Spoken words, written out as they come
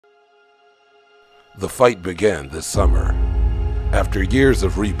The fight began this summer. After years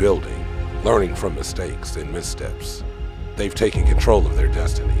of rebuilding, learning from mistakes and missteps, they've taken control of their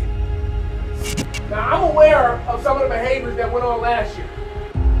destiny. Now, I'm aware of some of the behaviors that went on last year.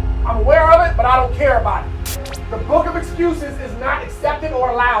 I'm aware of it, but I don't care about it. The book of excuses is not accepted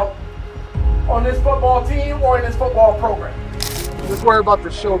or allowed on this football team or in this football program. Just worry about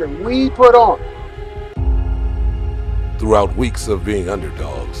the show that we put on. Throughout weeks of being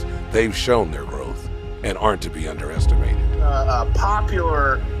underdogs, they've shown their growth and aren't to be underestimated. A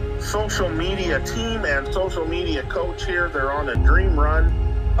popular social media team and social media coach here. They're on a dream run,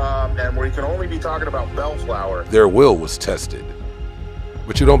 and we can only be talking about Bellflower. Their will was tested.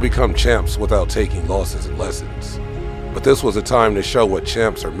 But you don't become champs without taking losses and lessons. But this was a time to show what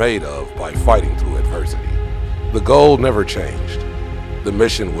champs are made of by fighting through adversity. The goal never changed. The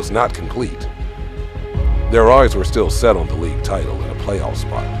mission was not complete. Their eyes were still set on the league title and a playoff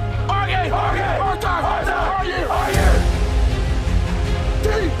spot.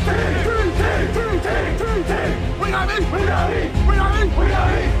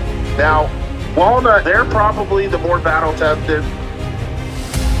 Now, Walnut, they're probably the more battle-tested,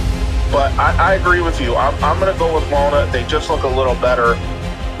 but I agree with you. I'm going to go with Walnut. They just look a little better.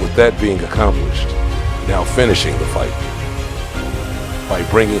 With that being accomplished, now finishing the fight by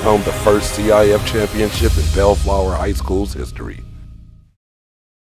bringing home the first CIF championship in Bellflower High School's history.